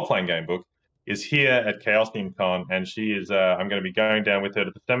role-playing game book, is here at Chaosium Con, and she is. I'm going to be going down with her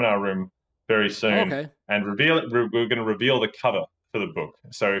to the seminar room very soon, and we're going to reveal the cover for the book.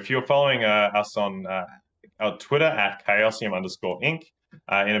 So if you're following us on Twitter at Chaosium_Inc.,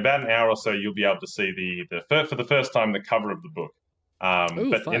 in about an hour or so, you'll be able to see for the first time the cover of the book.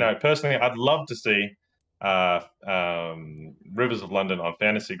 But fun. Personally, I'd love to see Rivers of London on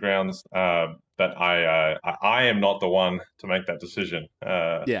Fantasy Grounds, but I am not the one to make that decision.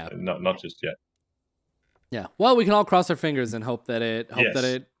 Not just yet. Yeah. Well, we can all cross our fingers and hope that it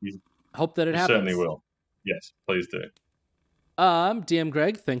happens. Certainly will. Yes, please do. DM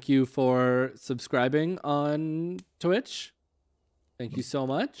Greg, thank you for subscribing on Twitch. Thank you so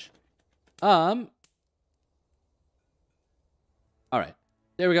much. All right.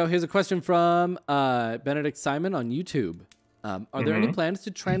 There we go. Here's a question from Benedict Simon on YouTube. Are there any plans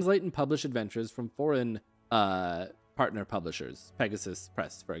to translate and publish adventures from foreign partner publishers, Pegasus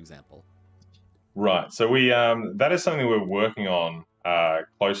Press, for example? Right. So we that is something we're working on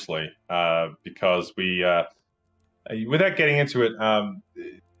closely because we Without getting into it,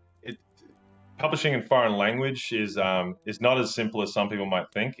 it publishing in foreign language is not as simple as some people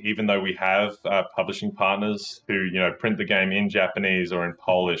might think. Even though we have publishing partners who print the game in Japanese or in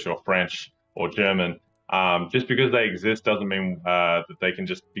Polish or French or German, just because they exist doesn't mean that they can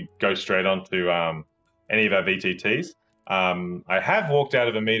just go straight onto any of our VTTs. I have walked out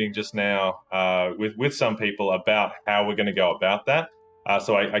of a meeting just now with some people about how we're going to go about that.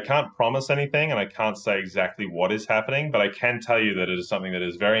 So I can't promise anything, and I can't say exactly what is happening, but I can tell you that it is something that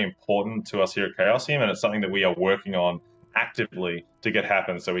is very important to us here at Chaosium, and it's something that we are working on actively to get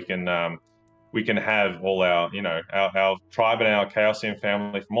happen, so we can have all our our tribe and our Chaosium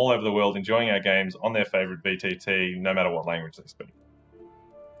family from all over the world enjoying our games on their favorite VTT, no matter what language they speak.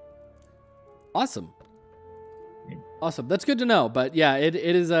 Awesome. Awesome. That's good to know. But yeah,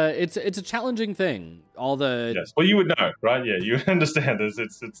 it's a challenging thing. All the yes. Well, you would know, right? Yeah, you understand this.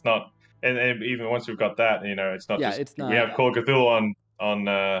 It's not, and even once we've got that, it's not just it's not, we have Call of Cthulhu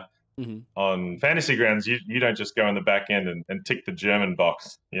on Fantasy Grounds. You don't just go in the back end and tick the German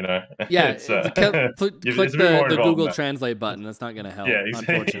box. Yeah, it's, click the Google Translate button. That's not going to help. Yeah,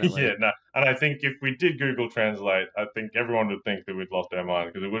 exactly. Unfortunately. Yeah, no. And I think if we did Google Translate, I think everyone would think that we'd lost our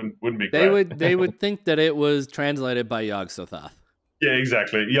mind because it wouldn't be great. They would think that it was translated by Yog-Sothoth. Yeah,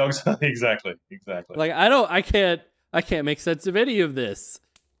 exactly. Exactly. Like I can't make sense of any of this.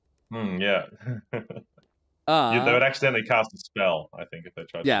 Yeah. They would accidentally cast a spell, I think, if they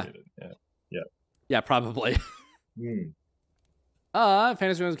tried to do it. Yeah, probably.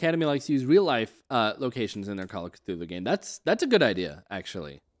 Fantasy Grounds Academy likes to use real life locations in their Call of Cthulhu game. That's a good idea,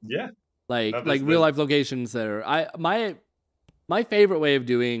 actually. Yeah. Like real life locations that are my favorite way of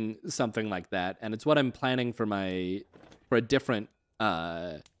doing something like that, and it's what I'm planning for a different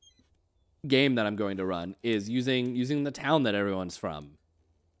game that I'm going to run, is using the town that everyone's from.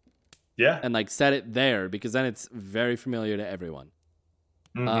 Yeah. And set it there, because then it's very familiar to everyone.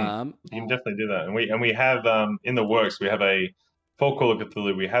 Mm-hmm. You can definitely do that. And we have in the works, we have for Call of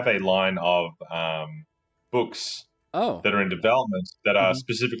Cthulhu, we have a line of books that are in development that are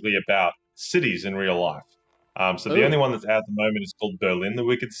specifically about cities in real life. So the only one that's out at the moment is called Berlin, the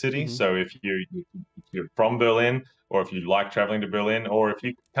Wicked City. So if you're from Berlin, or if you like traveling to Berlin, or if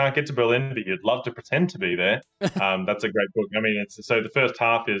you can't get to Berlin but you'd love to pretend to be there, that's a great book. I mean, so the first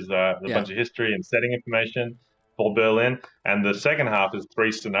half is a bunch of history and setting information for Berlin, and the second half is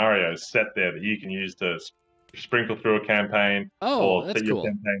 3 scenarios set there that you can use to sprinkle through a campaign or set your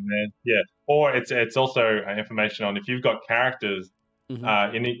campaign there. Yeah, or it's also information on if you've got characters in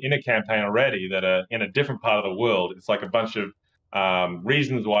a campaign already that are in a different part of the world. It's like a bunch of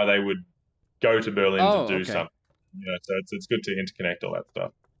reasons why they would go to Berlin to do something. So it's good to interconnect all that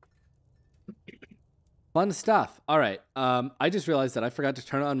stuff. Fun stuff. All right. I just realized that I forgot to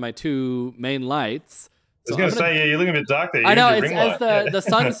turn on my 2 main lights. I was going to say, you're looking a bit dark there. I know, it's as the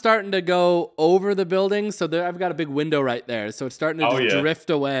sun's starting to go over the building, so I've got a big window right there, so it's starting to just drift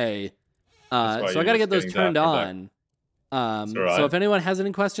away. So I got to get those turned on. So if anyone has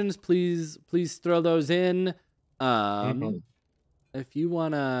any questions, please throw those in. If you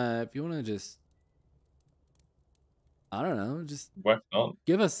wanna just, I don't know, just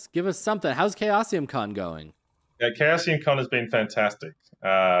give us something. How's Chaosium Con going? Yeah, Chaosium Con has been fantastic.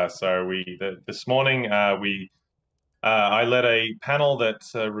 So this morning I led a panel that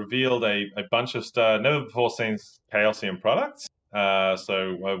revealed a bunch of never before seen Chaosium products.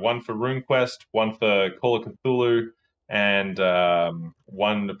 So one for RuneQuest, one for Call of Cthulhu, and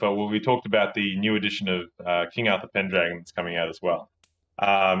one for we talked about the new edition of King Arthur Pendragon that's coming out as well.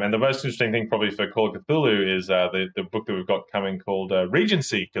 And the most interesting thing probably for Call of Cthulhu is the book that we've got coming called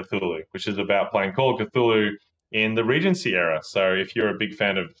Regency Cthulhu, which is about playing Call of Cthulhu in the Regency era. So if you're a big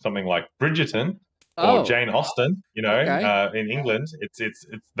fan of something like Bridgerton or Jane Austen, in England, it's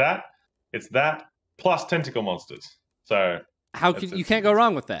that plus tentacle monsters. So you can't go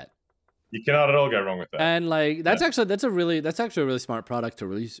wrong with that. You cannot at all go wrong with that. And that's actually a really smart product to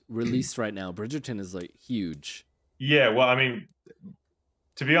release right now. Bridgerton is huge. Yeah, well, I mean,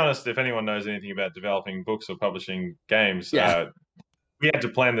 to be honest, if anyone knows anything about developing books or publishing games, we had to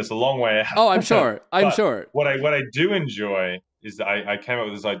plan this a long way out. Oh, I'm sure. What I do enjoy is I came up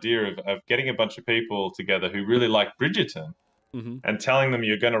with this idea of getting a bunch of people together who really like Bridgerton and telling them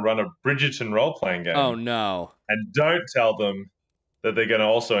you're going to run a Bridgerton role-playing game. Oh, no. And don't tell them that they're going to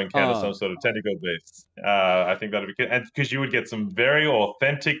also encounter some sort of tentacle beasts. I think that would be good. And because you would get some very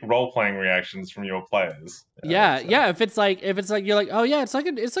authentic role-playing reactions from your players. If it's like you're like, oh yeah, it's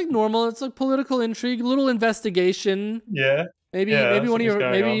like normal. It's like political intrigue, a little investigation. Yeah. Maybe one of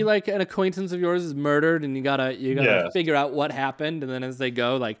your like an acquaintance of yours is murdered, and you gotta figure out what happened, and then as they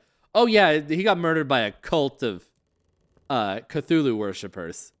go, like, oh yeah, he got murdered by a cult of Cthulhu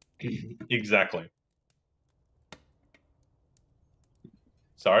worshippers. Exactly.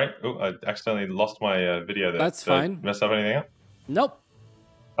 Sorry. Oh, I accidentally lost my video there. That's Did I fine. mess up anything up? Nope.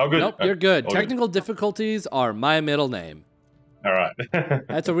 Oh, good. Nope, you're good. All Technical difficulties are my middle name. All right.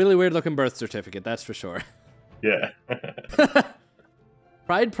 That's a really weird looking birth certificate, that's for sure. Yeah.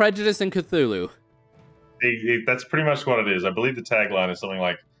 Pride, Prejudice, and Cthulhu. That's pretty much what it is. I believe the tagline is something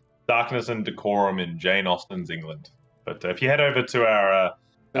like "Darkness and Decorum in Jane Austen's England." But if you head over to our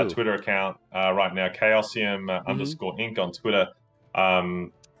Twitter account right now, Chaosium _ Inc. on Twitter,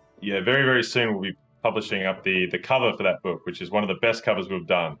 very, very soon we'll be publishing up the cover for that book, which is one of the best covers we've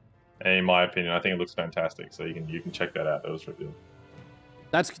done, in my opinion. I think it looks fantastic, so you can check that out. That was really good.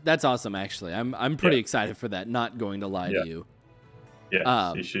 That's awesome, actually. I'm pretty excited for that. Not going to lie to you.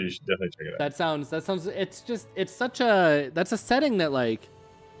 Yeah, you should definitely check it out. That sounds. That's a setting that like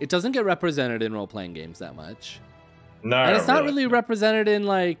it doesn't get represented in role playing games that much. No, and it's not really represented in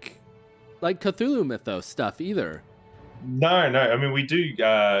like Cthulhu mythos stuff either. No. I mean, we do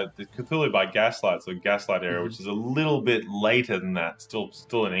the Cthulhu by Gaslight, so Gaslight era, which is a little bit later than that,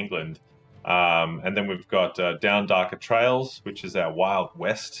 still in England. And then we've got Down Darker Trails, which is our Wild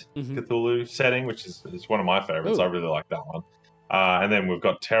West Cthulhu setting, which is one of my favorites. I really like that one. And then we've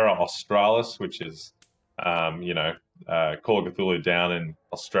got Terra Australis, which is, Call of Cthulhu down in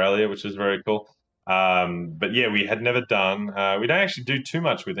Australia, which is very cool. But yeah, we had never done. We don't actually do too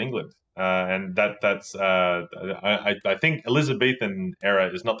much with England, and that's. I think Elizabethan era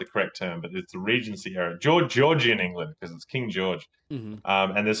is not the correct term, but it's the Regency era, Georgian England, because it's King George.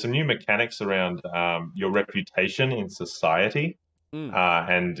 And there's some new mechanics around your reputation in society.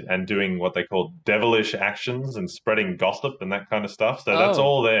 And doing what they call devilish actions and spreading gossip and that kind of stuff. So that's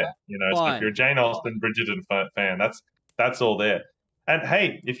all there. So if you're a Jane Austen, Bridgerton fan, that's all there. And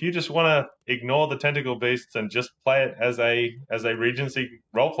hey, if you just want to ignore the tentacle beasts and just play it as a Regency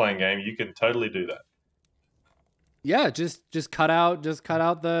role playing game, you can totally do that. Yeah, just cut out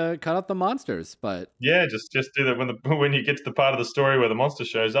the monsters, but yeah, just do that when you get to the part of the story where the monster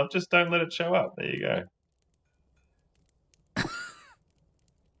shows up. Just don't let it show up. There you go.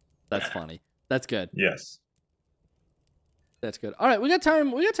 That's funny. That's good. Yes. That's good. All right, we got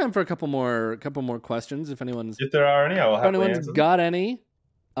time. We got time for a couple more questions. If there are any, I will happily anyone's answer got any,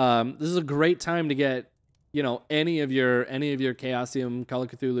 this is a great time to get any of your Chaosium, Call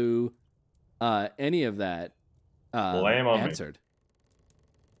of Cthulhu, any of that answered.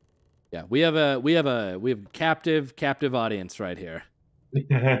 Me. Yeah, we have a captive audience right here.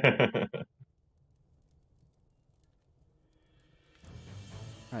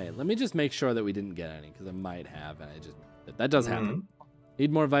 All right, let me just make sure that we didn't get any, because I might have, and that does happen.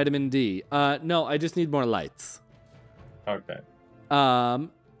 Need more vitamin D. No, I just need more lights. Okay. And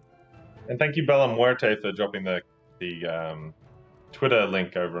thank you, Bella Muerte, for dropping the Twitter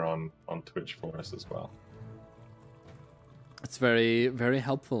link over on Twitch for us as well. It's very, very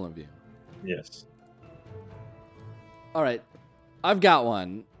helpful of you. Yes. All right, I've got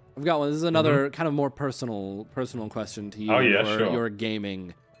one. This is another kind of more personal question to you. Your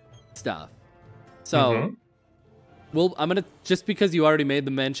gaming stuff. So, well, I'm gonna, just because you already made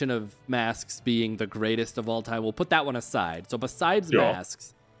the mention of masks being the greatest of all time, we'll put that one aside. So, besides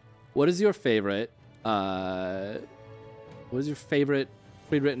masks, what is your favorite? Pre-written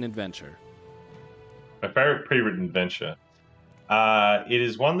adventure? My favorite pre-written adventure. It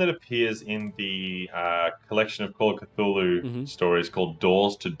is one that appears in the collection of Call of Cthulhu stories called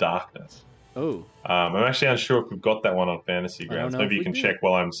Doors to Darkness. Oh. I'm actually unsure if we've got that one on Fantasy Grounds. Maybe you can check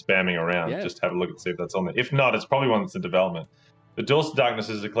while I'm spamming around. Yeah. Just have a look and see if that's on there. If not, it's probably one that's in development. The Doors to Darkness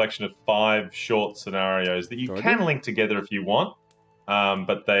is a collection of 5 short scenarios that you can link together if you want,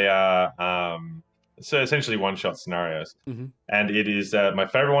 but they are so essentially one-shot scenarios. And it is my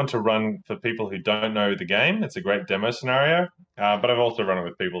favorite one to run for people who don't know the game. It's a great demo scenario, but I've also run it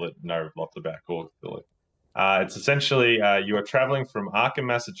with people that know lots about Call of Cthulhu. It's essentially you are traveling from Arkham,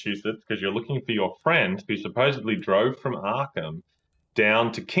 Massachusetts, because you're looking for your friend who supposedly drove from Arkham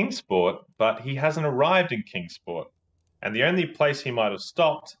down to Kingsport, but he hasn't arrived in Kingsport. And the only place he might have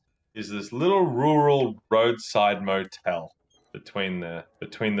stopped is this little rural roadside motel between the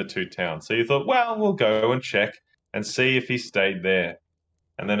two towns. So you thought, well, we'll go and check and see if he stayed there.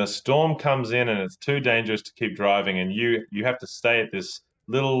 And then a storm comes in and it's too dangerous to keep driving, and you have to stay at this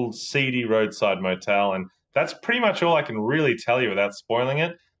little seedy roadside motel. And that's pretty much all I can really tell you without spoiling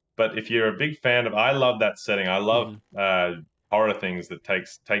it. But if you're a big fan of, I love that setting. I love horror things that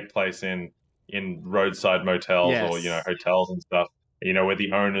take place in roadside motels or hotels and stuff. Where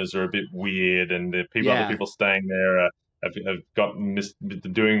the owners are a bit weird and the other people staying there have got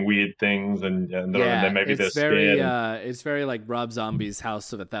doing weird things, and then maybe they're scared. It's very like Rob Zombie's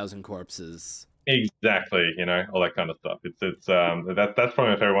House of a Thousand Corpses. Exactly, all that kind of stuff. That's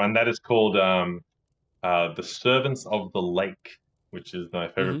probably my favorite one. That is called The Servants of the Lake, which is my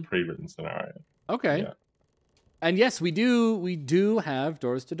favorite pre-written scenario. Okay. Yeah. And yes, we do have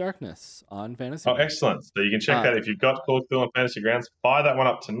Doors to Darkness on Fantasy Grounds. Excellent. So you can check that if you've got Call of Cthulhu on Fantasy Grounds. Fire that one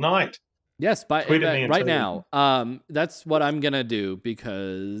up tonight. Yes, tweet at me right now. That's what I'm gonna do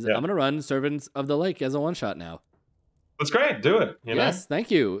because I'm gonna run Servants of the Lake as a one shot now. That's great. Do it. Yes,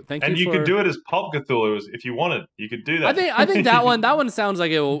 thank you. And you could do it as Pulp Cthulhu if you wanted. You could do that. I think that one sounds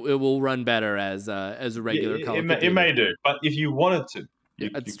like it will run better as a regular Call of Cthulhu. It may do, but if you wanted to, you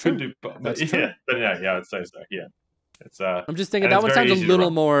true. could do. That's true. Yeah, I'd say so. Yeah, it's. I'm just thinking that one sounds a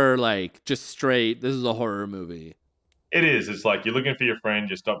little more like just straight. This is a horror movie. It is. It's like you're looking for your friend.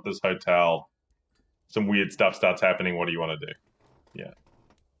 You stop at this hotel. Some weird stuff starts happening. What do you want to do? Yeah.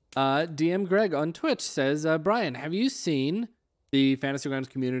 DM Greg on Twitch says, Brian, have you seen the Fantasy Grounds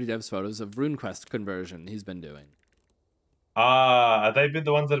community devs photos of RuneQuest conversion he's been doing? Have they been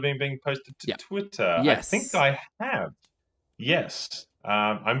the ones that have been being posted to Twitter? Yes. I think I have. Yes.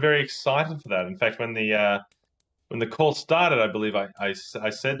 I'm very excited for that. In fact, when the call started, I believe I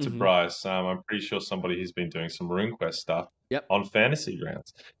said to Bryce, I'm pretty sure somebody who's been doing some RuneQuest stuff on Fantasy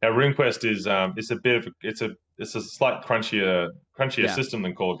Grounds. Now, RuneQuest is it's a bit of it's a slight crunchier system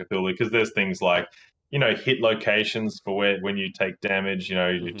than Call of Cthulhu because there's things like hit locations for when you take damage.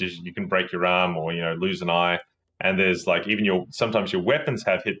 You can break your arm or lose an eye, and there's like even sometimes your weapons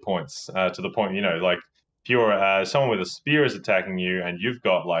have hit points to the point like if you're someone with a spear is attacking you and you've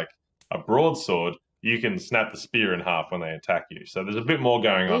got like a broadsword, you can snap the spear in half when they attack you. So there's a bit more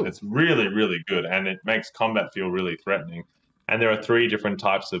going on. It's really, really good, and it makes combat feel really threatening. And there are 3 different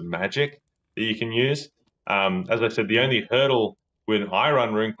types of magic that you can use. As I said, the only hurdle when I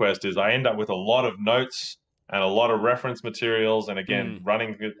run RuneQuest is I end up with a lot of notes and a lot of reference materials. And again,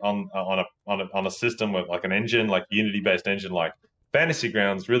 running it on a system with like an engine, like Unity-based engine, like Fantasy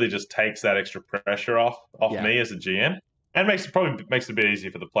Grounds, really just takes that extra pressure off me as a GM. And probably makes it a bit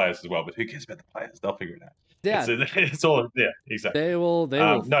easier for the players as well. But who cares about the players? They'll figure it out. Yeah, it's all exactly. They will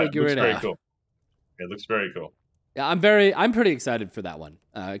figure it out. Cool. It looks very cool. Yeah, I'm pretty excited for that one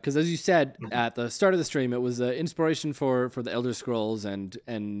because as you said at the start of the stream, it was inspiration for the Elder Scrolls and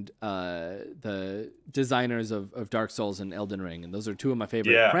the designers of Dark Souls and Elden Ring, and those are 2 of my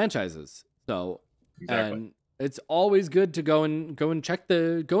favorite franchises. So and it's always good to go and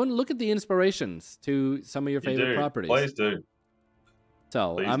look at the inspirations to some of your favorite properties. Please do.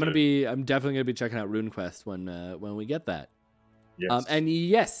 So I'm definitely gonna be checking out RuneQuest when we get that. Yes. And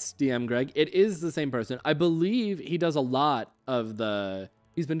yes, DM Greg, it is the same person. I believe he does a lot of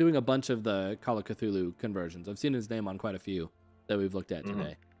he's been doing a bunch of the Call of Cthulhu conversions. I've seen his name on quite a few that we've looked at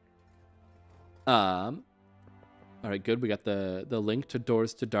today. All right, good. We got the link to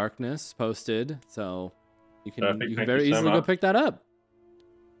Doors to Darkness posted, so you can very easily go pick that up.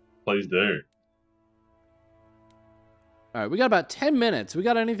 Please do. All right, we got about 10 minutes. We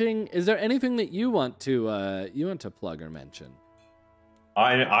got anything? Is there anything that you want to plug or mention?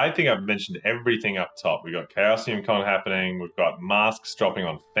 I think I've mentioned everything up top. We've got Chaosium Con happening. We've got masks dropping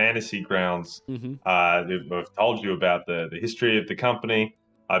on Fantasy Grounds. I've told you about the history of the company.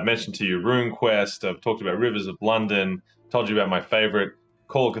 I've mentioned to you RuneQuest. I've talked about Rivers of London. Told you about my favorite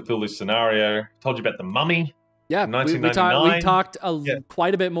Call of Cthulhu scenario. Told you about the Mummy. Yeah, we talked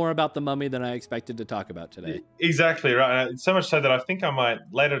quite a bit more about the Mummy than I expected to talk about today. Exactly, right. So much so that I think I might,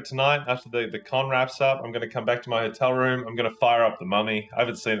 later tonight, after the con wraps up, I'm going to come back to my hotel room. I'm going to fire up the Mummy. I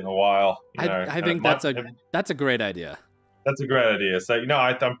haven't seen it in a while. I think that's a great idea. That's a great idea. So,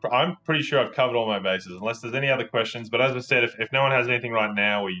 I'm pretty sure I've covered all my bases, unless there's any other questions. But as I said, if no one has anything right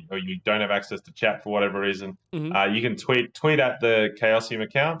now, or you don't have access to chat for whatever reason, you can tweet at the Chaosium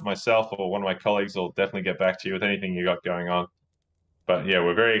account. Myself or one of my colleagues will definitely get back to you with anything you got going on. But yeah,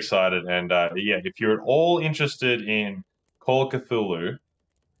 we're very excited. And if you're at all interested in Call of Cthulhu,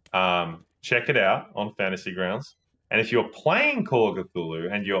 check it out on Fantasy Grounds. And if you're playing Call of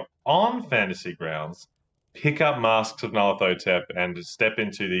Cthulhu and you're on Fantasy Grounds, pick up Masks of Nyarlathotep and step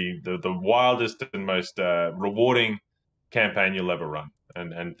into the wildest and most rewarding campaign you'll ever run.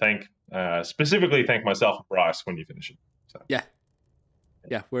 And specifically thank myself and Bryce when you finish it. So.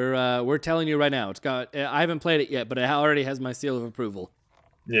 Yeah, we're telling you right now. I haven't played it yet, but it already has my seal of approval.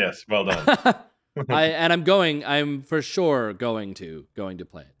 Yes, well done. I'm for sure going to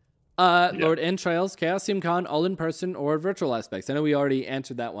play it. Lord Entrails, Chaosium Con, all in person or virtual aspects. I know we already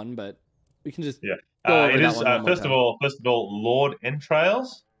answered that one, but we can just it is first of all, Lord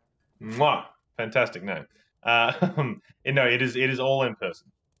Entrails. Mwah, fantastic name. No, it is all in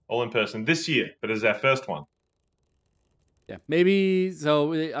person this year, but it is our first one. Yeah, maybe.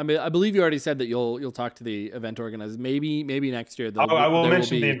 So I mean, I believe you already said that you'll talk to the event organizers. Maybe next year. I will there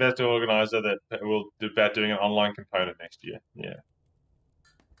mention will be... the event organizer that will do about doing an online component next year. Yeah.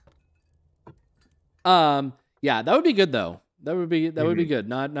 Yeah, that would be good though. That would be good.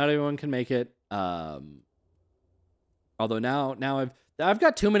 Not everyone can make it. Although now I've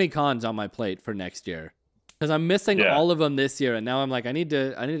got too many cons on my plate for next year because I'm missing all of them this year, and now I'm like I need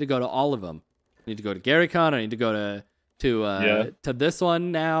to go to all of them. I need to go to GaryCon. I need to go to this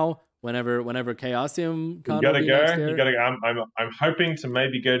one now. Whenever Chaosium Con will be next year. You gotta go. I'm hoping to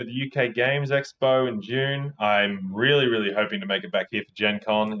maybe go to the UK Games Expo in June. I'm really hoping to make it back here for Gen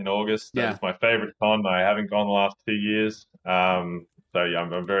Con in August. That is my favorite con. I haven't gone the last 2 years. So yeah,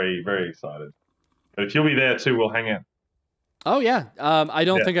 I'm very excited. But if you'll be there too, we'll hang out. Oh yeah. I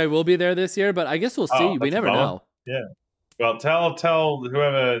don't think I will be there this year, but I guess we'll see. We never know. Yeah. Well, tell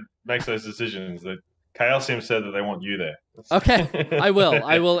whoever makes those decisions that Chaosium said that they want you there. Okay, I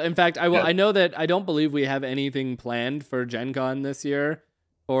will. In fact, I will. Yeah. I know that I don't believe we have anything planned for Gen Con this year,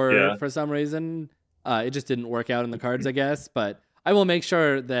 or for some reason, it just didn't work out in the cards, I guess. But I will make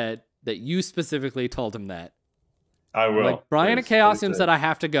sure that you specifically told him that. I will. Like Brian at Chaosium said I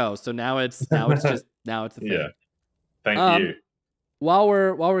have to go, so now it's just a thing. Yeah. Thank you. While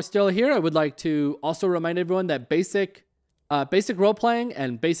we're still here, I would like to also remind everyone that basic role playing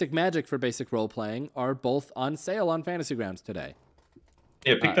and basic magic for basic role playing are both on sale on Fantasy Grounds today.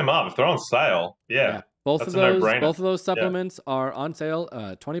 Yeah, pick them up if they're on sale. Yeah, both of those supplements are on sale,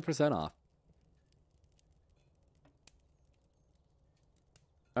 20% off.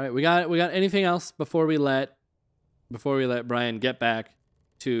 All right, we got anything else before we let Brian get back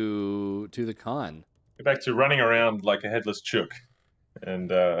to the con? Get back to running around like a headless chook, and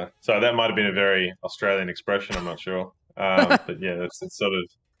so that might have been a very Australian expression. I'm not sure. But yeah, it's sort of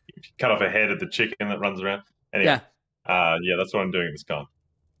you cut off a head of the chicken that runs around. Anyway, that's what I'm doing at this con.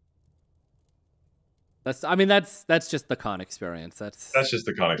 That's just the con experience. That's just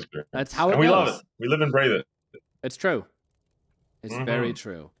the con experience. That's how it goes. We love it. We live and breathe it. It's true. It's very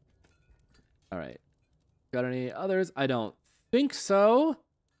true. All right. Got any others? I don't think so.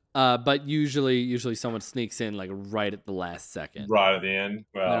 But usually someone sneaks in like right at the last second. Right at the end.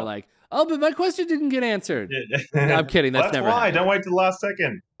 Well, and they're like, "Oh, but my question didn't get answered." No, I'm kidding. That's never happened. Don't wait till the last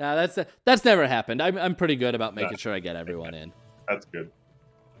second. No, that's never happened. I'm pretty good about making sure I get everyone in. That's good.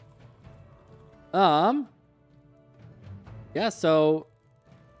 Yeah, so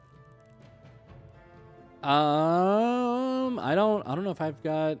I don't know if I've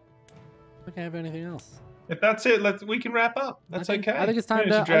got I have anything else. If that's it, we can wrap up. That's okay. I think it's time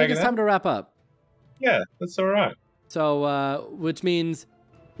to wrap up. Yeah, that's all right. So which means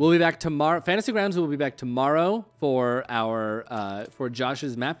we'll be back tomorrow. Fantasy Grounds will be back tomorrow for our for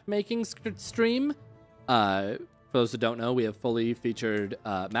Josh's map making stream. For those who don't know, we have fully featured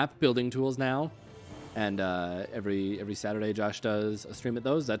map building tools now. And every Saturday, Josh does a stream at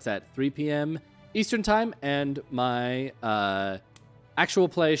those. That's at 3 p.m. Eastern Time. And my actual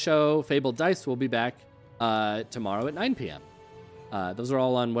play show, Fabled Dice, will be back tomorrow at 9 p.m. Those are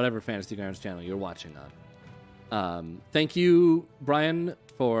all on whatever Fantasy Grounds channel you're watching on. Thank you, Brian,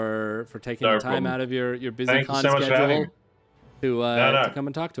 for taking the time out of your busy con schedule to come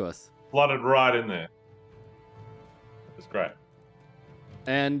and talk to us. Flooded right in there. It was great.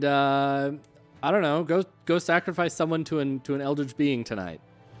 And I don't know. Go sacrifice someone to an eldritch being tonight.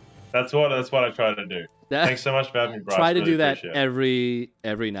 That's what I try to do. Thanks so much for having me, Bryce. Try to do that every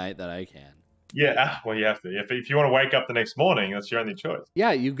night that I can. Yeah, well, you have to. If you want to wake up the next morning, that's your only choice.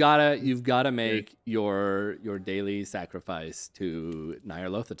 Yeah, you've gotta make your daily sacrifice to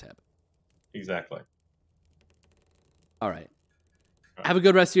Nyarlathotep. Exactly. All right. Have a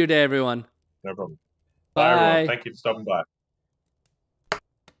good rest of your day, everyone. No problem. Bye, everyone. Thank you for stopping by.